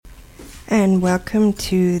and welcome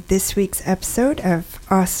to this week's episode of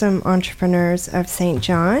Awesome Entrepreneurs of St.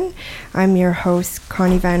 John. I'm your host,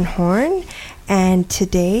 Connie Van Horn, and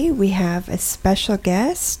today we have a special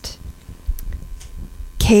guest,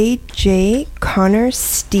 KJ Connor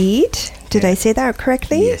Steed. Did I say that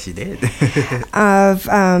correctly? Yes, you did.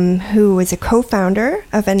 Who is a co-founder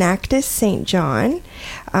of Enactus St. John.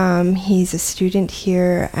 He's a student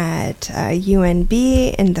here at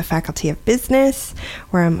UNB in the Faculty of Business,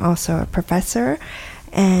 where I'm also a professor.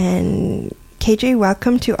 And KJ,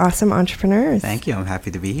 welcome to Awesome Entrepreneurs. Thank you. I'm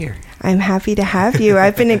happy to be here. I'm happy to have you.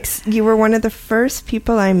 You were one of the first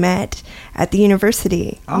people I met at the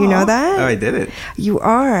university. You know that? Oh, I did it. You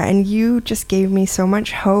are, and you just gave me so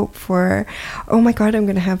much hope for, oh my God, I'm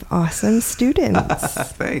going to have awesome students.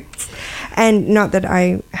 Thanks. And not that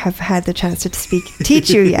I have had the chance to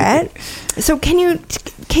teach you yet. So can you,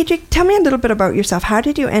 KJ, tell me a little bit about yourself. How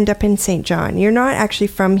did you end up in St. John? You're not actually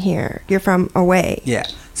from here. You're from away. Yeah.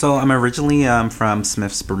 So I'm originally from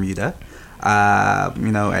Smiths, Bermuda.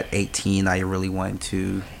 At 18, I really wanted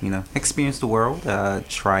to, experience the world,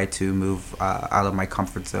 try to move out of my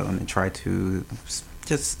comfort zone and try to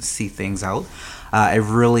just see things out.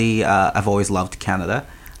 I've always loved Canada,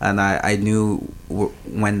 and I knew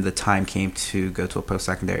when the time came to go to a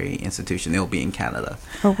post-secondary institution, it'll be in Canada.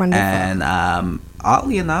 Oh, wonderful. And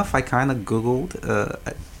oddly enough, I kind of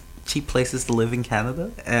Googled cheap places to live in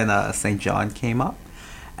Canada, and St. John came up.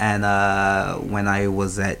 And when I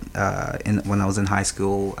was in high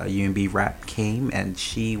school, a UNB rep came, and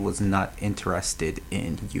she was not interested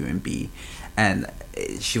in UNB, and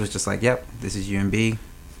she was just like, "Yep, this is UNB,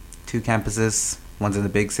 2 campuses, one's in a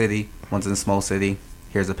big city, one's in a small city.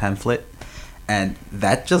 Here's a pamphlet," and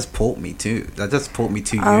that just pulled me to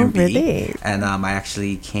UNB. Oh, really? And I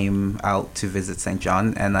actually came out to visit St.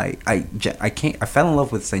 John, and I fell in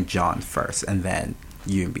love with St. John first, and then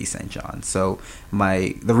UNB St. John. So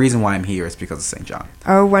the reason why I'm here is because of St. John.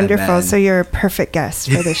 Oh, wonderful. So you're a perfect guest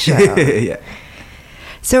for the show. Yeah.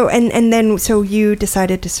 So so you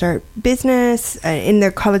decided to start business in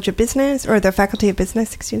the College of Business, or the Faculty of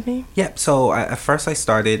Business, excuse me? Yeah. So at first I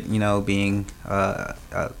started, being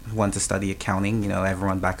wanted to study accounting.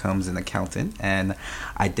 Everyone back home is an accountant, and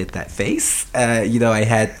I did that face. I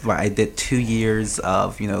did 2 years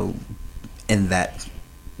of, in that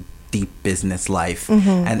deep business life,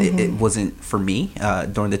 it wasn't for me.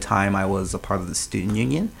 During the time I was a part of the student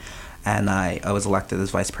union, and I was elected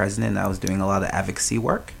as vice president, and I was doing a lot of advocacy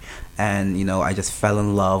work, and I just fell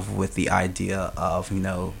in love with the idea of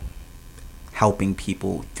helping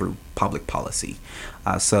people through public policy.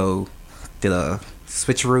 So did a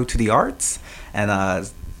switcheroo to the arts, and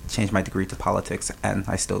changed my degree to politics, and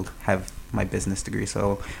I still have my business degree.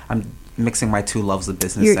 So I'm mixing my 2 loves of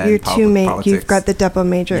business and politics. You've got the double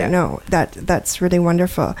major. Yeah. No, that's really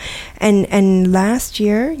wonderful. And last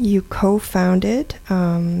year you co-founded,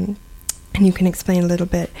 and you can explain a little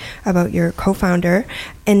bit about your co-founder,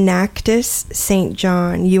 Enactus St.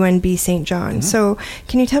 John, UNB St. John. Mm-hmm. So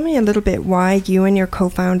can you tell me a little bit why you and your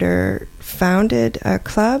co-founder founded a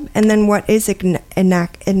club, and then what is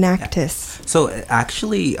Enactus? Yeah. So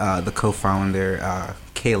actually, the co-founder,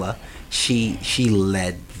 Kayla, she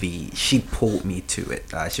pulled me to it.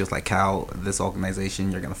 She was like, "Cal, this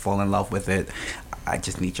organization, you're gonna fall in love with it. I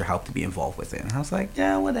just need your help to be involved with it." And I was like,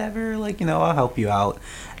 "Yeah, whatever. I'll help you out."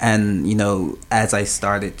 And as I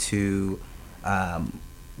started to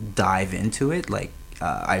dive into it,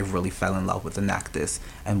 I really fell in love with Enactus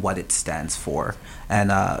and what it stands for.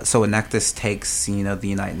 And so Enactus takes the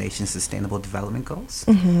United Nations Sustainable Development Goals,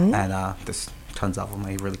 and there's tons of them.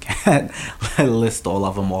 I really can't list all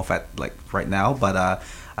of them off at right now, but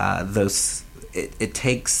it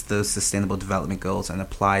takes those sustainable development goals and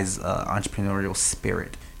applies entrepreneurial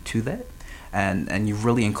spirit to that, and you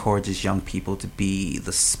really encourages young people to be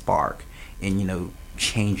the spark in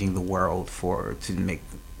changing the world to make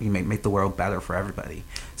the world better for everybody.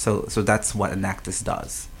 So that's what Enactus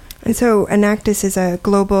does. And so Enactus is a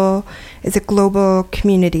global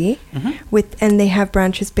community, and they have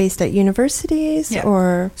branches based at universities,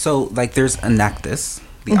 or so there's Enactus,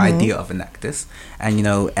 the idea of Enactus, and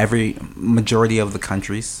every majority of the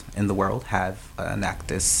countries in the world have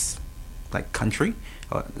Enactus country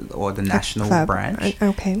or the national branch.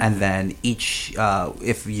 Okay. And then each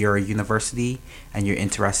if you're a university and you're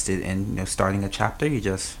interested in starting a chapter, you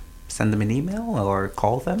just send them an email or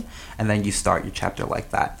call them, and then you start your chapter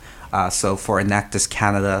like that. So for Enactus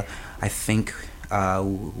Canada, I think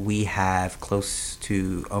we have close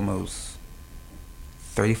to almost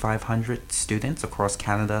 3,500 students across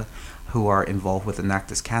Canada who are involved with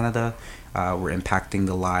Enactus Canada. We're impacting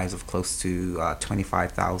the lives of close to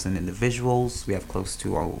 25,000 individuals. We have close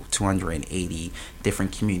to 280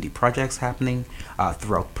 different community projects happening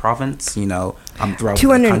throughout the province, throughout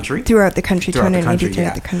the country. Throughout the country, 280 throughout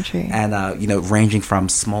yeah. the country. And, ranging from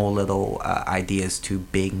small little ideas to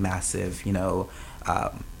big, massive,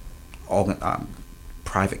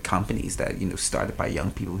 private companies that started by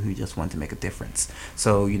young people who just want to make a difference.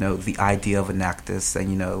 So the idea of Enactus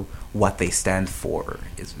and what they stand for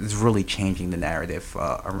is really changing the narrative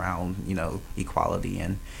around equality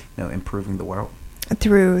and improving the world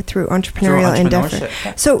through entrepreneurial endeavor.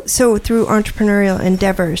 Yeah. So through entrepreneurial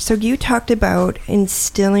endeavors. So you talked about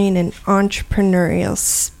instilling an entrepreneurial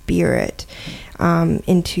spirit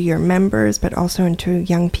into your members, but also into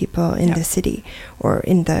young people in the city or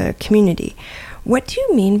in the community. What do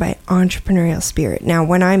you mean by entrepreneurial spirit? Now,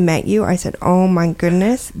 when I met you, I said, oh my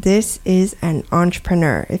goodness, this is an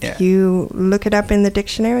entrepreneur. If you look it up in the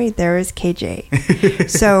dictionary, there is KJ.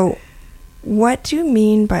 So what do you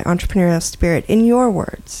mean by entrepreneurial spirit in your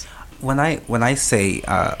words? When I say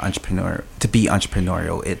to be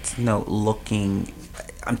entrepreneurial, it's looking.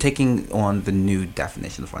 I'm taking on the new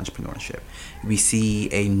definition of entrepreneurship. We see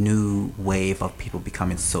a new wave of people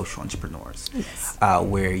becoming social entrepreneurs,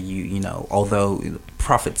 where although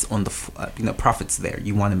profits profits there,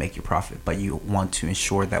 you want to make your profit, but you want to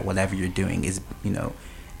ensure that whatever you're doing is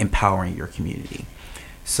empowering your community.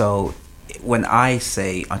 So when I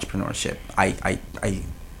say entrepreneurship, I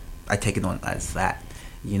take it on as that.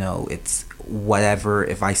 It's whatever.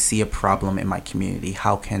 If I see a problem in my community,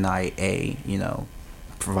 how can I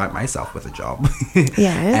provide myself with a job?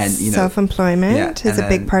 Yes, and self-employment is a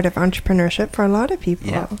big part of entrepreneurship for a lot of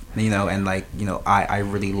people. Yeah, I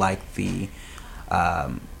really like the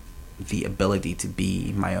ability to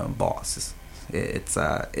be my own boss. It's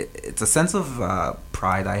a sense of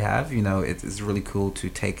pride I have. It's really cool to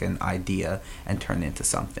take an idea and turn it into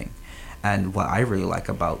something. And what I really like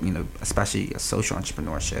about especially a social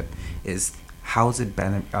entrepreneurship is how is it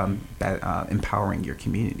empowering your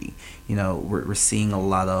community? We're seeing a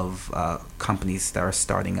lot of companies that are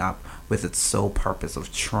starting up with its sole purpose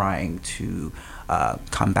of trying to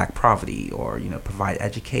combat poverty or provide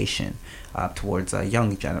education towards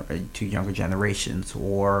younger generations,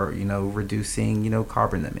 or reducing I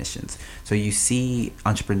emissions. So you see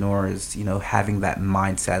entrepreneurs having that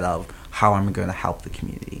mindset of how I'm going to help the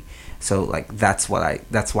community. So that's why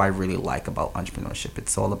I really like about entrepreneurship.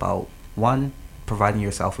 It's all about, one, providing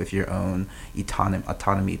yourself with your own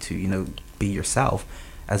autonomy to be yourself,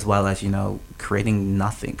 as well as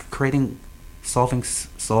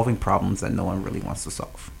solving problems that no one really wants to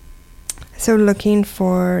solve. So looking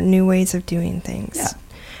for new ways of doing things,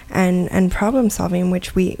 and problem solving,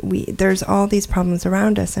 which we there's all these problems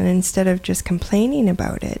around us, and instead of just complaining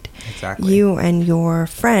about it, you and your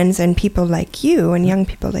friends and people like you and young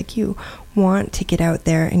people like you want to get out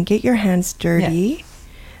there and get your hands dirty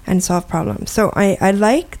and solve problems. So I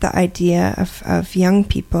like the idea of young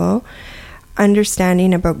people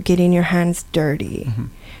understanding about getting your hands dirty. Mm-hmm.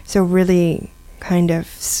 So really kind of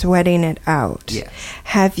sweating it out. Yes.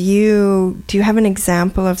 Do you have an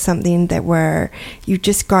example of something that where you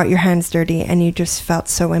just got your hands dirty and you just felt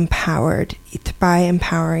so empowered by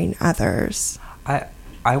empowering others?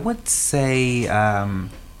 I would say I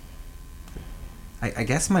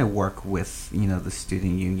guess my work with the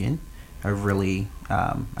student union, I really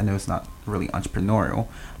I know it's not really entrepreneurial,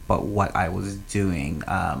 but what I was doing,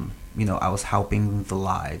 I was helping the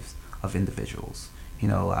lives of individuals.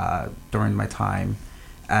 During my time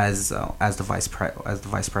as the vice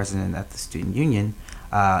president at the student union,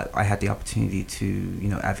 I had the opportunity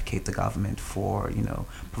to advocate the government for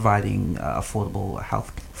providing affordable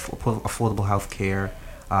health care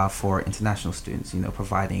for international students.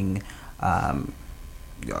 Providing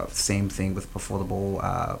same thing with affordable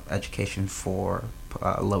education for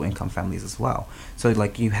low income families as well. So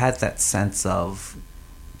you had that sense of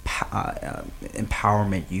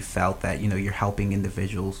empowerment. You felt that you're helping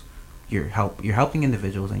individuals, helping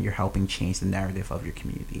individuals, and you're helping change the narrative of your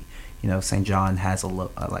community. St. John has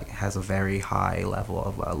a very high level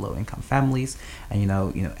of low income families, and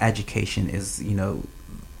education is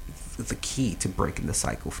the key to breaking the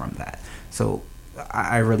cycle from that. So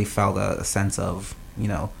I really felt a sense of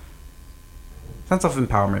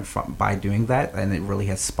empowerment by doing that, and it really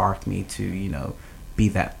has sparked me to be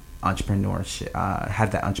that entrepreneurship,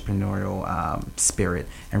 have that entrepreneurial spirit,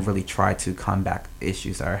 and really try to combat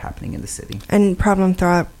issues that are happening in the city. And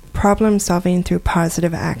problem solving through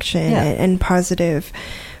positive action and positive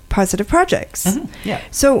positive projects. Yeah.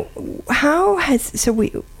 So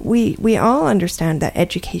we all understand that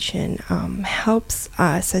education helps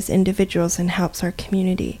us as individuals and helps our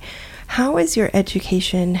community. How has your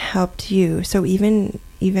education helped you? So even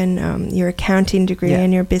your accounting degree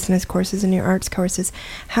and your business courses and your arts courses,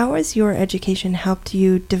 how has your education helped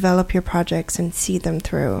you develop your projects and see them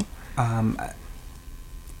through?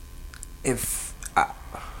 That's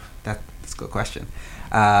a good question.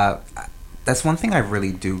 That's one thing I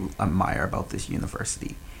really do admire about this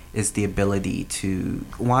university is the ability to,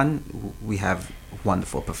 one, we have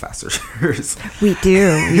wonderful professors. We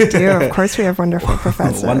do. Of course we have wonderful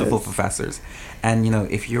professors. Wonderful professors. And,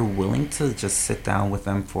 if you're willing to just sit down with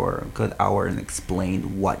them for a good hour and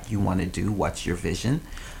explain what you want to do, what's your vision,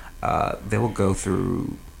 they'll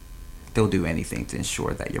do anything to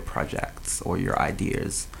ensure that your projects or your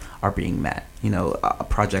ideas are being met.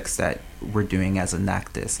 Projects that we're doing as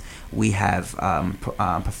Enactus, we have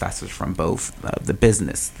professors from both the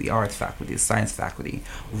business, the arts faculty, the science faculty,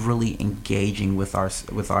 really engaging with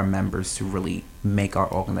our members to really make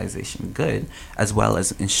our organization good, as well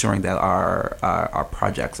as ensuring that our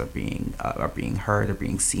projects are being heard, are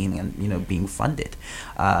being seen, and being funded.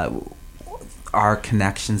 Our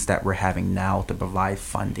connections that we're having now to provide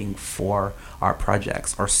funding for our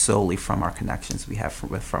projects are solely from our connections we have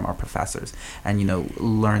from our professors, and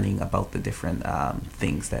learning about the different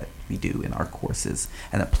things that we do in our courses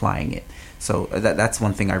and applying it. So that's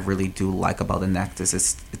one thing I really do like about Enactus.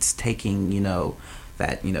 It's taking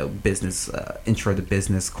that business intro to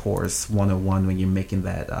business course 101 when you're making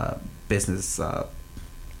that business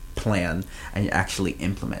plan and you're actually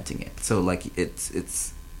implementing it. So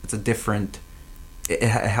it's a different. It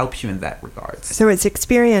helps you in that regard. So it's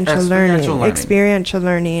experiential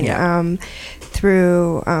learning. Yeah.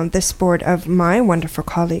 Through the support of my wonderful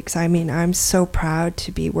colleagues. I mean, I'm so proud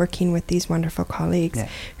to be working with these wonderful colleagues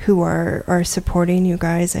who are supporting you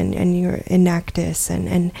guys and your Enactus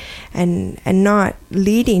and not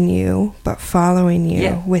leading you but following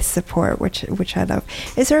you with support, which I love.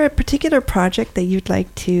 Is there a particular project that you'd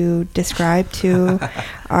like to describe to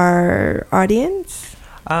our audience?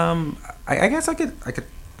 I guess I could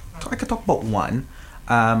talk about one.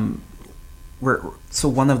 One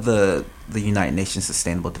of the United Nations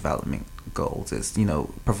Sustainable Development Goals is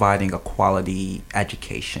providing a quality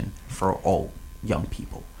education for all young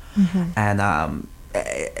people. And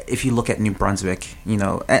if you look at New Brunswick,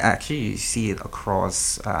 actually you see it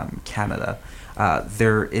across Canada.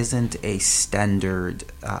 There isn't a standard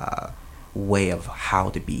way of how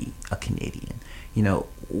to be a Canadian.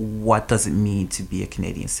 What does it mean to be a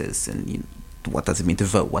Canadian citizen? What does it mean to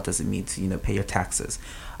vote? What does it mean to pay your taxes?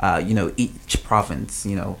 Each province,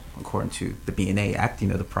 according to the BNA Act,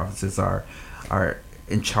 the provinces are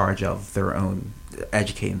in charge of their own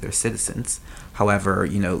educating their citizens. However,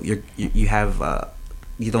 you don't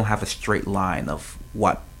have a straight line of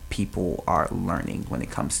what people are learning when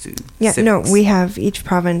it comes to civics. We have, each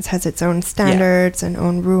province has its own standards and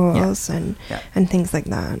own rules and things like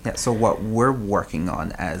that. Yeah. So what we're working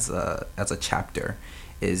on as a chapter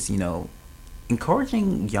is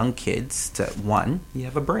encouraging young kids to, one, you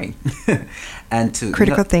have a brain, and to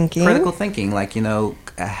critical thinking, like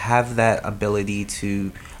have that ability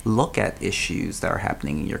to look at issues that are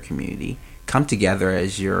happening in your community, come together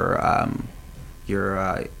as your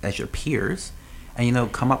peers,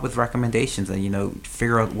 and come up with recommendations and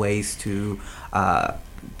figure out ways to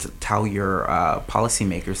tell your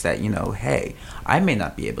policymakers that hey, I may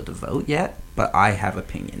not be able to vote yet, but I have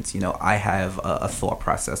opinions. I have a thought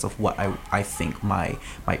process of what I think my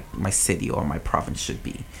city or my province should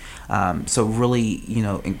be. So really,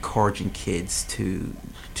 encouraging kids to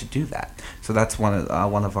do that. So that's one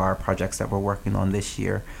of our projects that we're working on this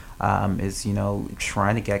year. Is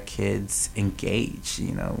trying to get kids engaged,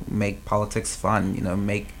 make politics fun,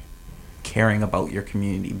 make caring about your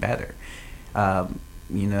community better.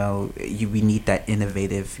 We need that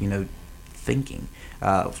innovative thinking.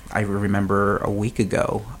 I remember a week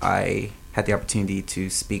ago I had the opportunity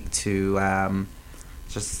to speak to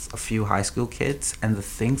just a few high school kids, and the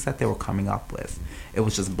things that they were coming up with, it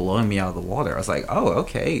was just blowing me out of the water. I was like, oh,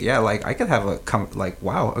 okay, yeah, like I could have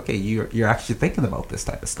wow, okay, you're actually thinking about this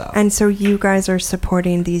type of stuff. And so you guys are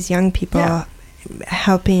supporting these young people,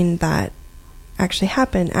 helping that actually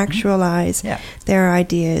happen, actualize their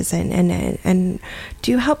ideas, and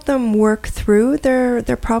do you help them work through their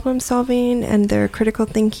problem solving and their critical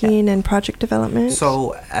thinking and project development?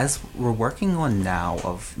 So as we're working on now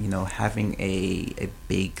of having a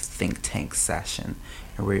big think tank session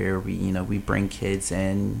where we bring kids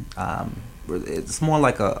in. It's more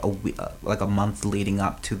like a month leading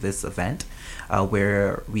up to this event,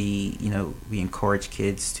 where we encourage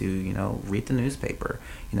kids to read the newspaper,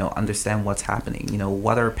 understand what's happening,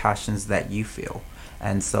 what are passions that you feel.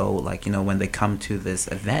 And so, like, when they come to this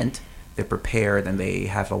event, they're prepared and they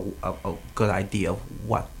have a good idea of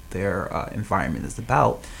what their environment is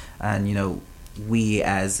about. And we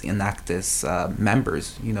as Enactus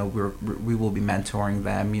members, we will be mentoring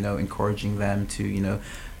them, encouraging them to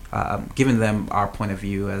giving them our point of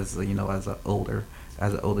view as as an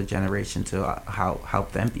older generation to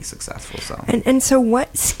help them be successful. So and so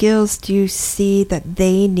what skills do you see that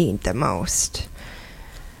they need the most?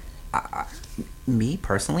 Me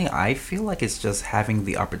personally, I feel like it's just having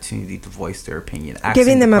the opportunity to voice their opinion,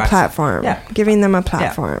 giving them a platform. Yeah, giving them a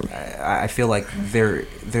platform. Yeah. I feel like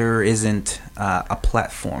there isn't a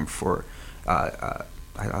platform for I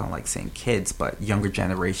don't like saying kids, but younger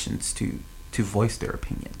generations to voice their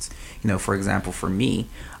opinions. For example, for me,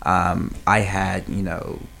 I had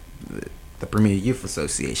the Bermuda Youth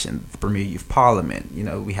Association, the Bermuda Youth Parliament.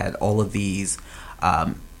 We had all of these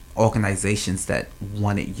organizations that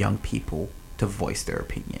wanted young people to voice their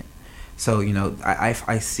opinion. So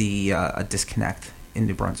I see a disconnect in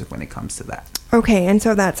New Brunswick when it comes to that. Okay, and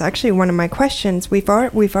so that's actually one of my questions. We've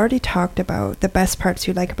already talked about the best parts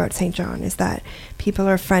you like about St. John is that people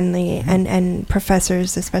are friendly, and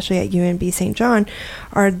professors, especially at UNB St. John,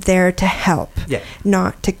 are there to help,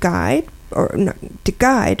 not to guide,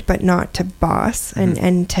 but not to boss,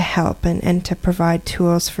 and to help and to provide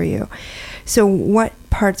tools for you. So what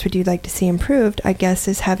parts would you like to see improved? I guess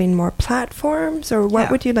is having more platforms, or what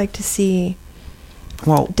would you like to see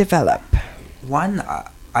develop? One,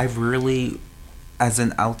 I've really, as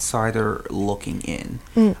an outsider looking in,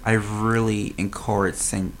 I really encourage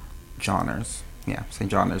St. Johners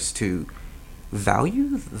to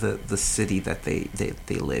value the city that they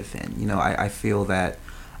live in. I feel that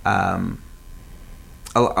a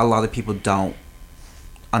lot of people don't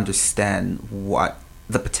understand what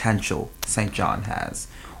the potential St. John has,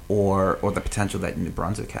 or the potential that New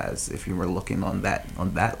Brunswick has. If you were looking on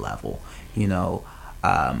that level,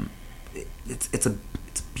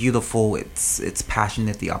 it's beautiful. It's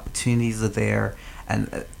passionate. The opportunities are there.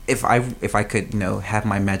 And if I could have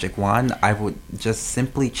my magic wand, I would just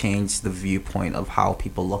simply change the viewpoint of how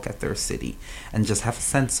people look at their city, and just have a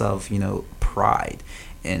sense of pride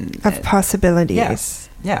and possibilities.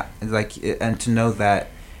 Yeah, and to know that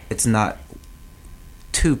it's not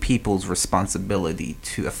two people's responsibility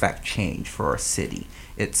to affect change for a city.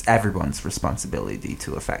 It's everyone's responsibility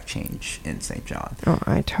to affect change in St. John. Oh,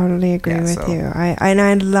 I totally agree with you.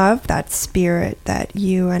 I love that spirit that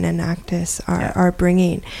you and Enactus are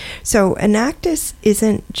bringing. So Enactus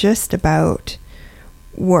isn't just about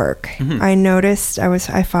work. I noticed,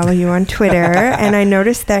 I follow you on Twitter, and I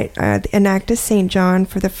noticed that Enactus St. John,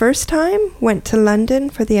 for the first time, went to London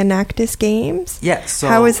for the Enactus Games. Yeah. So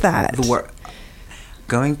how was that?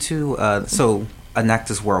 Going to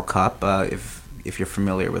Enactus World Cup. If you're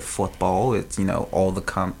familiar with football, it's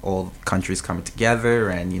all countries coming together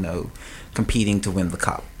and competing to win the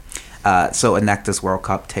cup. So Enactus World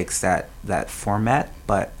Cup takes that format,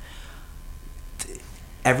 but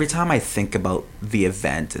every time I think about the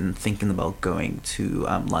event and thinking about going to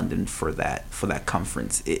London for that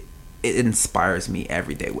conference, it inspires me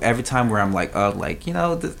every day. Every time where I'm like,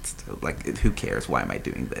 who cares? Why am I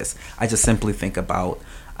doing this? I just simply think about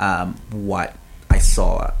what I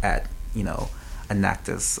saw at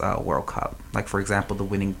Enactus World Cup. Like, for example, the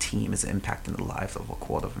winning team is impacting the lives of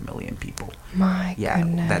 250,000 people. My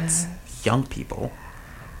goodness. That's young people.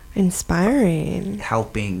 Inspiring.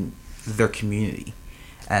 Helping their community.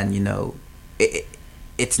 And,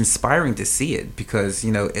 it's inspiring to see it, because,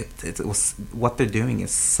 it was what they're doing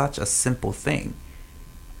is such a simple thing.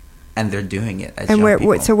 And they're doing it as young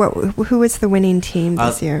people. Who was the winning team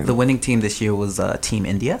this year? The winning team this year was Team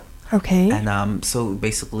India. Okay. And so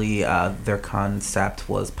basically their concept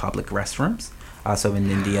was public restrooms. So in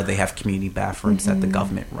India, they have community bathrooms that the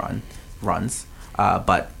government runs.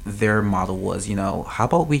 But their model was, how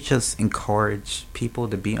about we just encourage people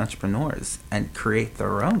to be entrepreneurs and create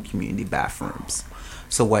their own community bathrooms?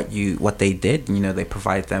 So what they did, they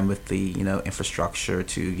provide them with the, infrastructure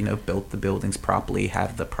to, build the buildings properly,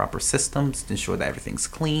 have the proper systems to ensure that everything's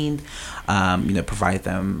cleaned, provide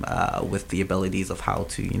them with the abilities of how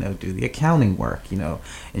to, do the accounting work,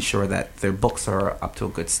 ensure that their books are up to a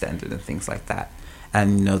good standard and things like that.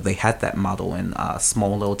 And, they had that model in a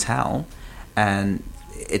small little town, and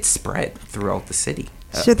it spread throughout the city.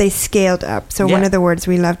 So they scaled up. So one of the words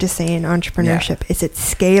we love to say in entrepreneurship is it's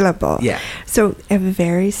scalable. Yeah. So a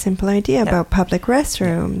very simple idea about public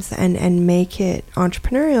restrooms and make it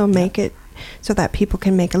entrepreneurial, make it so that people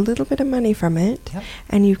can make a little bit of money from it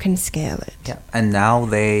and you can scale it. Yeah. And now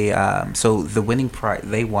they, so the winning prize,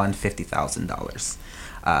 they won $50,000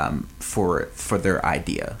 for their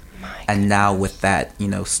idea. And now with that,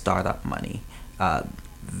 startup money,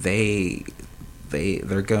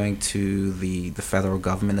 they're going to the federal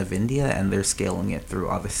government of India, and they're scaling it through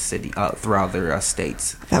other throughout their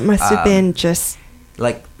states. That must have been just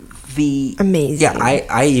amazing. Yeah,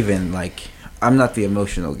 I even I'm not the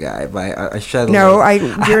emotional guy, but I shed a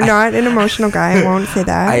you're not an emotional guy. I won't say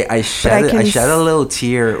that. I shed a little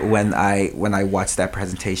tear when I watched that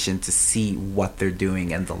presentation to see what they're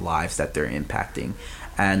doing and the lives that they're impacting.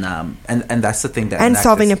 And that's the thing that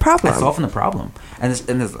solving a problem. And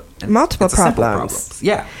there's multiple problems.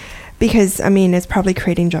 Yeah. Because, it's probably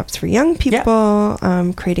creating jobs for young people,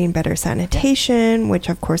 creating better sanitation, which,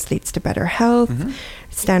 of course, leads to better health,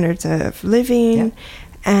 standards of living,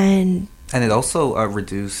 and it also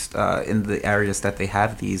reduced, in the areas that they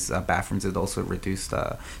have these bathrooms, it also reduced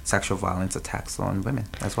sexual violence attacks on women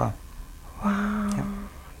as well. Wow. Yeah.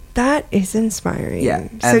 That is inspiring. Yeah.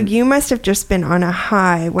 So you must have just been on a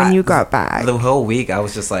high when you got back. The whole week I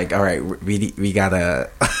was just like, all right, we gotta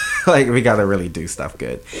we gotta really do stuff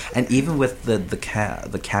good. And even with the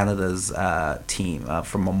Canada's team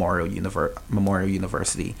from Memorial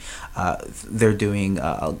University, they're doing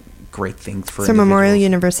great things for individuals. Memorial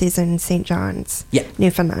University is in St. John's,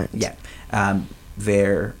 Newfoundland. Yeah.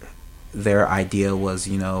 Their idea was,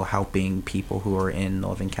 helping people who are in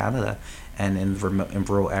Northern Canada and in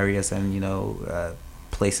rural areas and,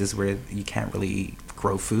 places where you can't really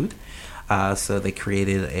grow food. So they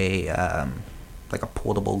created a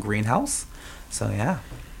portable greenhouse. So, yeah.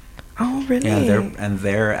 Oh, really? Yeah,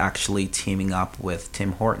 they're actually teaming up with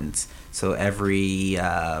Tim Hortons. So every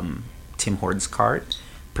Tim Hortons cart,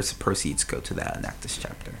 proceeds go to that Enactus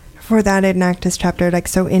chapter. For that Enactus chapter,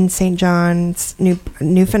 so in St. John's,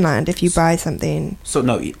 Newfoundland, if you buy something. So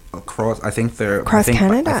no, across. I think they're across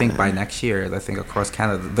Canada. I think by next year, across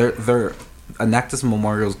Canada, their Enactus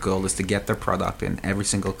Memorial's goal is to get their product in every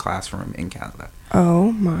single classroom in Canada.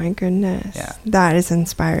 Oh my goodness. Yeah. That is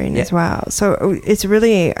inspiring as well. So it's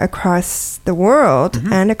really across the world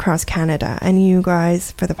and across Canada. And you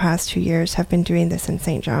guys, for the past 2 years, have been doing this in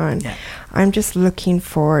St. John. Yeah. I'm just looking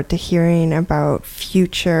forward to hearing about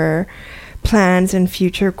future plans and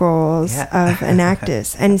future goals of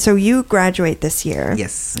Enactus. And so you graduate this year.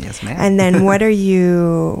 Yes, ma'am. And then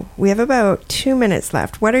we have about 2 minutes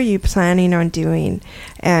left. What are you planning on doing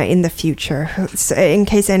in the future, in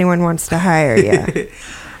case anyone wants to hire you?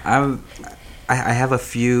 I have a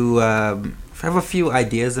few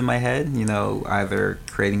ideas in my head, either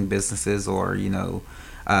creating businesses or,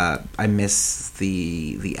 I miss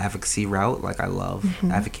the advocacy route. I love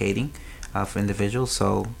advocating for individuals.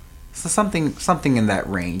 So something in that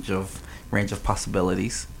range of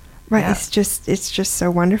possibilities. Right, yeah. It's just so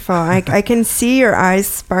wonderful. I can see your eyes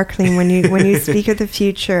sparkling when you speak of the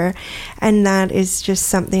future, and that is just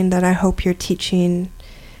something that I hope you're teaching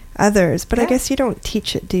others. But I guess you don't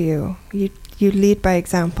teach it, do you? You lead by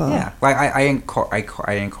example. Yeah, I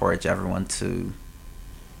encourage everyone to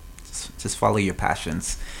just follow your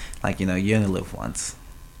passions. You only live once.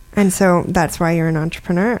 And so that's why you're an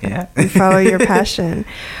entrepreneur. Yeah. You follow your passion.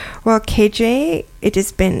 Well, KJ, it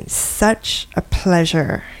has been such a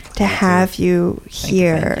pleasure to have you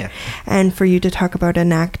here. Thank you. And for you to talk about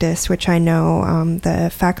Enactus, which I know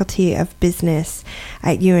the Faculty of Business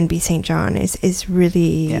at UNB St. John is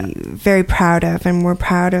really very proud of. And we're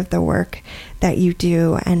proud of the work that you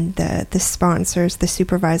do. And the sponsors, the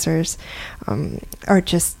supervisors are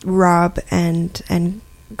just Rob and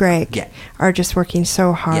Greg are just working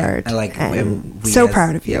so hard and so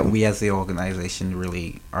proud of you. Yeah, we as the organization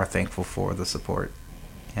really are thankful for the support.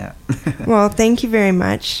 Yeah. Well, thank you very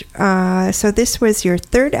much. So this was your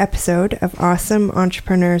third episode of Awesome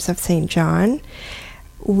Entrepreneurs of St. John.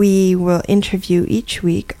 We will interview each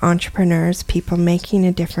week entrepreneurs, people making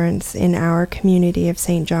a difference in our community of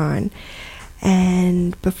St. John.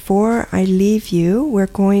 And before I leave you, we're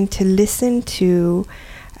going to listen to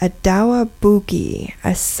a Dawa Boogie,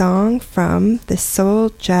 a song from the Soul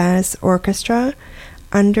Jazz Orchestra,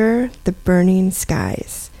 Under the Burning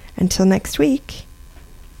Skies. Until next week.